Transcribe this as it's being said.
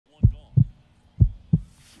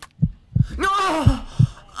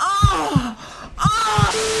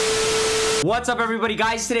What's up, everybody?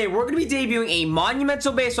 Guys, today we're going to be debuting a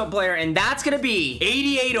monumental baseball player, and that's going to be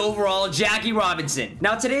 88 overall Jackie Robinson.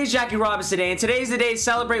 Now, today's Jackie Robinson Day, and today's the day to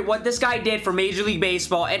celebrate what this guy did for Major League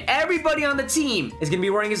Baseball, and everybody on the team is going to be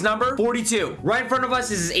wearing his number 42. Right in front of us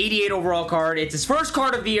is his 88 overall card. It's his first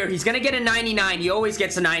card of the year. He's going to get a 99. He always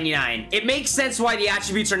gets a 99. It makes sense why the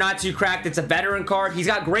attributes are not too cracked. It's a veteran card. He's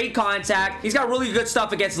got great contact. He's got really good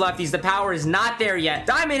stuff against lefties. The power is not there yet.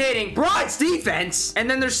 Diamond hitting, broad defense, and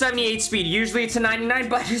then there's 78 speed. Usually it's a 99,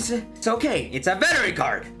 but it's okay. It's a veteran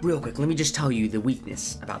card. Real quick, let me just tell you the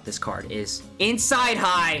weakness about this card is inside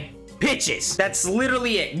high pitches. That's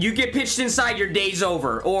literally it. You get pitched inside, your day's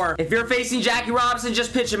over. Or if you're facing Jackie Robinson,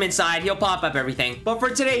 just pitch him inside. He'll pop up everything. But for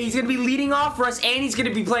today, he's going to be leading off for us, and he's going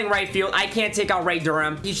to be playing right field. I can't take out Ray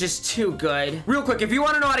Durham. He's just too good. Real quick, if you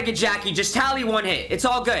want to know how to get Jackie, just tally one hit. It's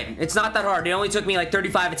all good. It's not that hard. It only took me like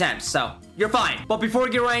 35 attempts, so you're fine. But before we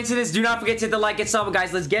get right into this, do not forget to hit the like and sub,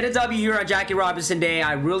 guys. Let's get a W here on Jackie Robinson Day.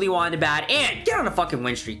 I really wanted bad. And get on a fucking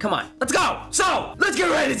win streak. Come on. Let's go. So, let's get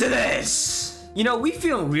right into this. You know, we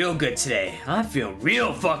feeling real good today. I feel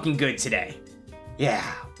real fucking good today. Yeah,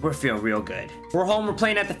 we're feeling real good. We're home. We're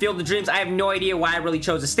playing at the Field of Dreams. I have no idea why I really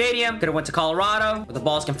chose a stadium. Could have went to Colorado, where the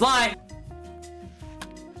balls can fly.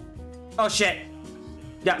 Oh, shit.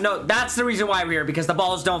 Yeah, no, that's the reason why we're here, because the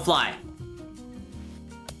balls don't fly.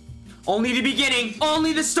 Only the beginning.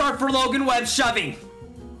 Only the start for Logan Webb shoving.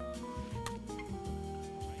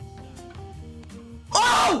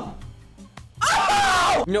 Oh!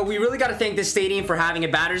 Oh! You know, we really got to thank this stadium for having a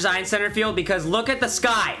batter's eye in center field, because look at the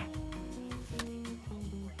sky.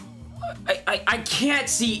 I can't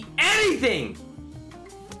see anything.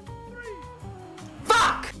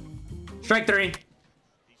 Fuck! Strike three.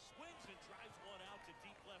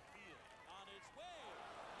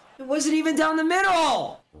 It wasn't even down the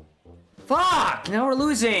middle. Fuck! Now we're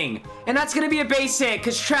losing. And that's going to be a base hit,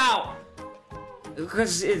 because Trout...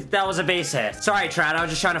 Because that was a base hit. Sorry, Trout. I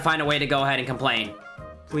was just trying to find a way to go ahead and complain.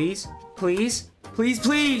 Please? Please? Please,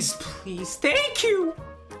 please? Please? Thank you!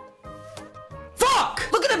 Fuck!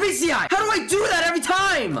 Look at the BCI! How do I do that every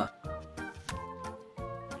time?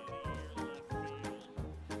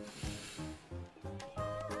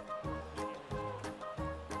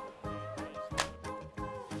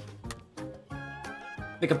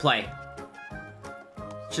 Make a play.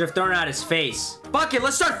 Should have thrown it at his face. Fuck it,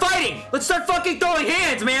 let's start fighting! Let's start fucking throwing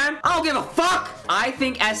hands, man! I don't give a fuck! I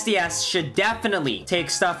think SDS should definitely take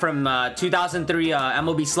stuff from 2003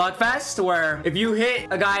 MLB Slugfest, where if you hit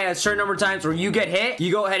a guy a certain number of times or you get hit, you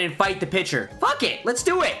go ahead and fight the pitcher. Fuck it, let's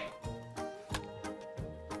do it!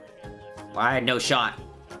 Well, I had no shot.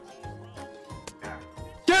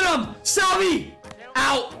 Get him! Salvi!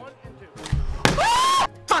 Out! Ah!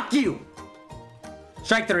 Fuck you!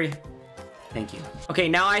 Strike three. Thank you. Okay,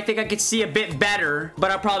 now I think I could see a bit better,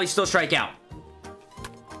 but I'll probably still strike out.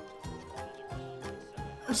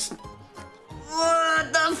 What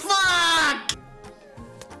the fuck?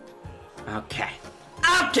 Okay.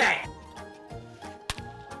 Okay!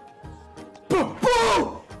 Boom!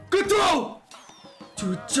 Boom! Good throw!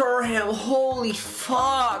 Dude, Durham, holy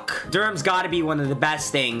fuck. Durham's gotta be one of the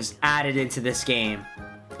best things added into this game.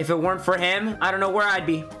 If it weren't for him, I don't know where I'd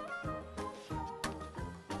be.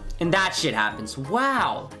 And that shit happens.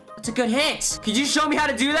 Wow. That's a good hit. Could you show me how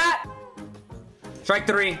to do that? Strike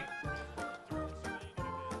three.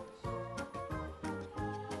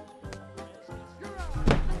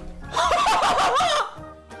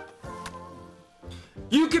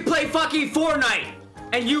 You could play fucking Fortnite,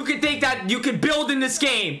 and you could think that you could build in this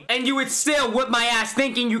game, and you would still whip my ass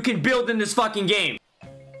thinking you can build in this fucking game.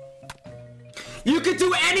 You could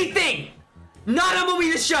do anything, not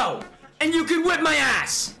MLB The Show, and you could whip my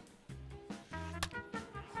ass.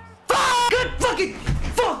 Fuck! Good fucking...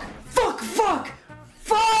 Fuck! Fuck! Fuck!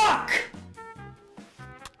 Fuck!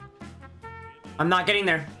 I'm not getting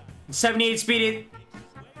there. 78 speed.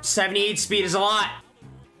 78 speed is a lot.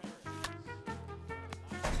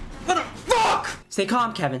 What the fuck? Stay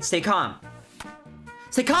calm, Kevin. Stay calm.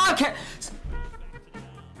 Stay calm, Kevin.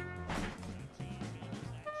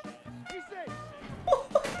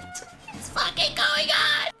 What's fucking going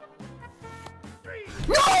on?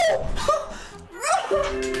 No!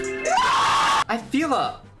 I feel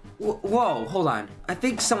a... Whoa, hold on. I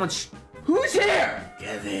think someone's... Who's here?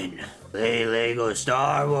 Kevin, play Lego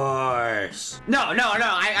Star Wars. No,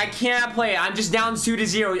 I can't play. I'm just down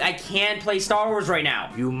 2-0. I can't play Star Wars right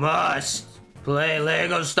now. You must play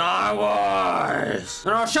Lego Star Wars.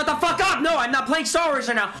 No, shut the fuck up. No, I'm not playing Star Wars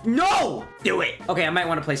right now. No! Do it. Okay, I might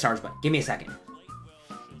want to play Star Wars, but give me a second.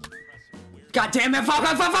 God damn it, fuck!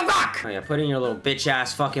 Oh yeah, put in your little bitch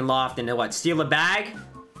ass fucking loft and what, steal a bag?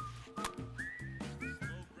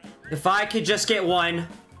 If I could just get one.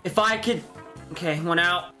 If I could... Okay, one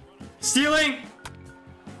out. Stealing!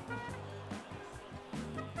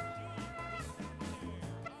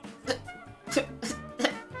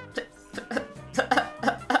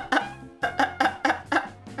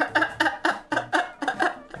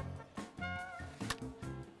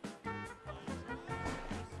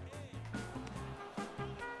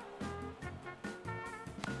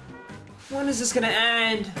 When is this gonna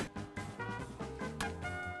end?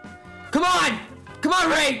 Come on! Come on,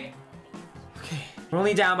 Ray! Okay, we're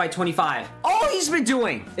only down by 25. All he's been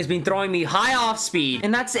doing is been throwing me high off speed,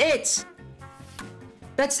 and that's it.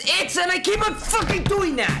 That's it, and I keep on fucking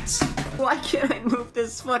doing that! Why can't I move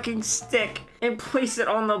this fucking stick and place it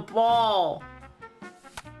on the ball?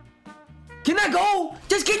 Can that go?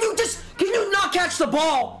 Can you not catch the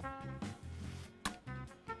ball?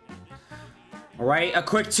 All right, a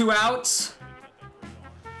quick 2 outs.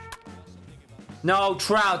 No,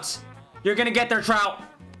 Trout. You're gonna get there, Trout.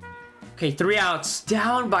 Okay, 3 outs.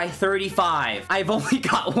 Down by 35. I've only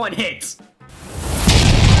got 1 hit.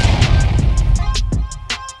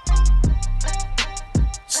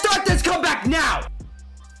 Start this comeback now!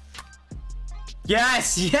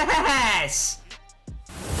 Yes, yes!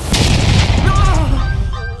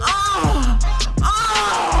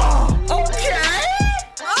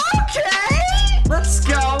 Let's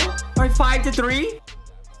go. All right, 5-3.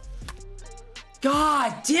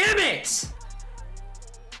 God damn it.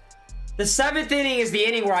 The 7th inning is the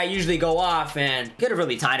inning where I usually go off, and could have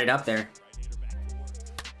really tied it up there.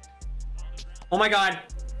 Oh my God.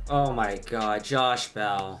 Oh my God, Josh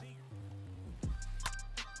Bell.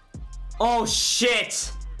 Oh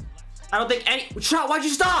shit. I don't think any... Trout, why'd you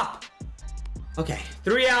stop? Okay,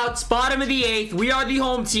 3 outs, bottom of the 8th. We are the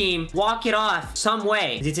home team. Walk it off some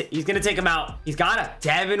way. He's gonna take him out. He's gotta.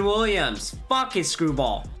 Devin Williams. Fuck his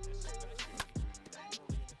screwball.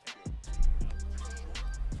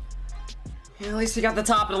 Yeah, at least he got the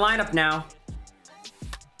top of the lineup now.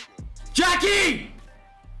 Jackie!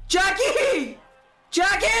 Jackie!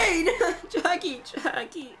 Jackie!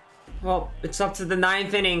 Jackie! Well, it's up to the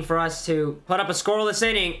 9th inning for us to put up a scoreless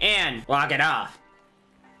inning and walk it off.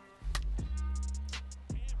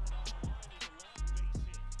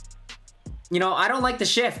 You know, I don't like the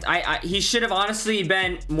shift. He should have honestly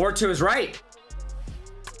been more to his right.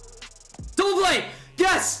 Double play!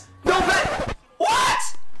 Yes! No bet! What?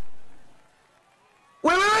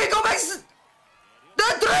 Wait, go back! The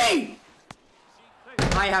 3!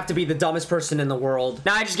 I have to be the dumbest person in the world.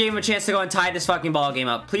 Now I just gave him a chance to go and tie this fucking ball game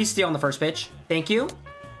up. Please steal on the first pitch. Thank you.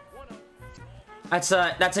 That's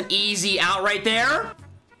an easy out right there.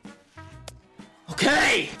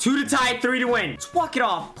 Okay, 2 to tie, 3 to win. Let's walk it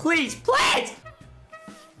off, please, please.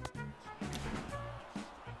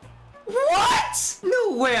 What?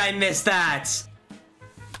 No way I missed that.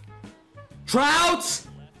 Trout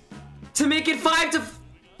to make it 5 to...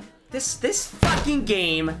 This fucking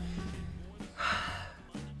game.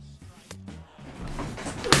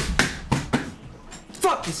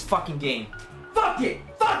 Fuck this fucking game. Fuck it.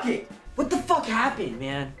 Fuck it. What the fuck happened,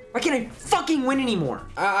 man? Why can't I fucking win anymore?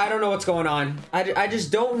 I don't know what's going on. I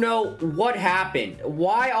just don't know what happened.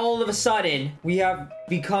 Why all of a sudden we have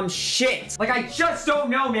become shit? Like, I just don't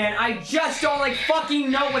know, man. I just don't, like,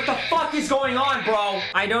 fucking know what the fuck is going on, bro.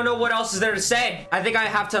 I don't know what else is there to say. I think I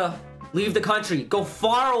have to leave the country, go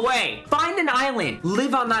far away, find an island,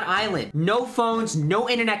 live on that island. No phones, no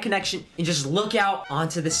internet connection, and just look out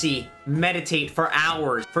onto the sea. Meditate for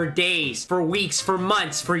hours, for days, for weeks, for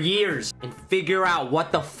months, for years, and figure out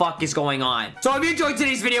what the fuck is going on. So if you enjoyed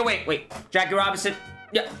today's video, wait, Jackie Robinson,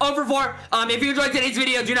 yeah, over 4. If you enjoyed today's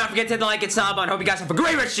video, do not forget to hit the like and sub. I hope you guys have a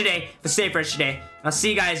great rest of your day, a safe rest of your day. I'll see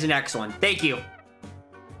you guys in the next one. Thank you.